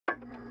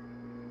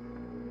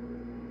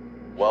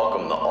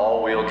Welcome the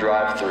all-wheel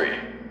drive 3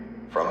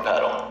 from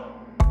Pedal.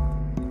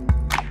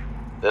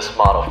 This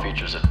model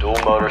features a dual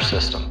motor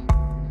system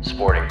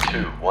sporting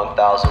two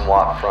 1000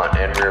 watt front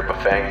and rear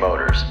BAFANG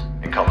motors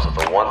and comes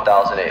with a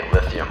 1008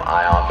 lithium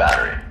ion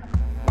battery.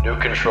 New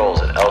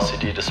controls and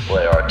LCD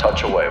display are a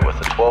touch away with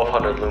a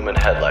 1200 lumen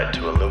headlight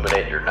to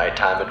illuminate your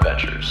nighttime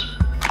adventures.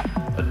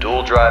 A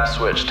dual drive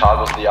switch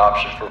toggles the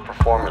option for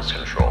performance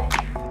control,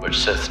 which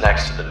sits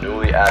next to the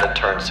newly added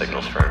turn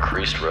signals for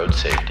increased road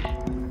safety.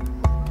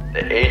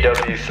 The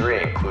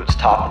AWDIII includes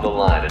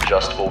top-of-the-line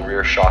adjustable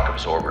rear shock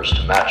absorbers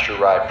to match your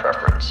ride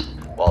preference,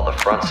 while the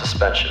front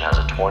suspension has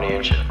a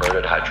 20-inch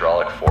inverted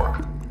hydraulic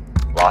fork.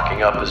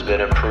 Locking up has been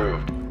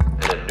improved,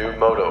 and a new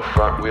Moto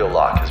front wheel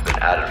lock has been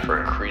added for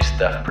increased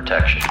theft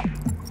protection.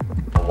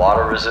 The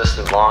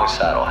water-resistant long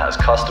saddle has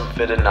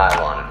custom-fitted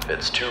nylon and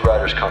fits two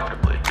riders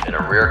comfortably, and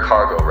a rear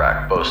cargo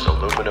rack boasts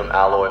aluminum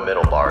alloy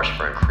middle bars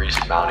for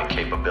increased mounting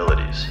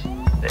capabilities.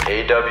 The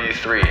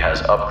AWDIII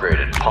has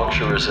upgraded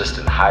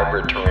puncture-resistant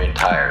hybrid terrain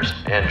tires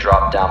and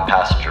drop-down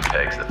passenger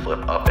pegs that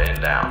flip up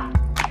and down.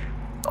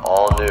 The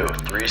all-new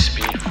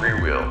 3-speed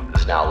freewheel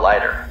is now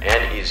lighter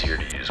and easier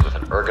to use with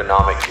an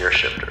ergonomic gear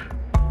shifter,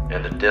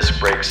 and the disc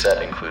brake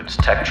set includes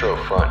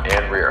Tektro front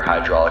and rear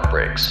hydraulic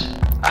brakes.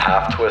 A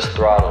half-twist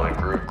throttle and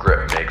groove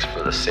grip makes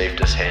for the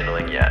safest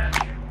handling yet.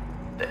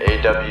 The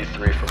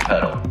AWDIII from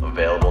Pedal,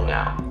 available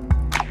now.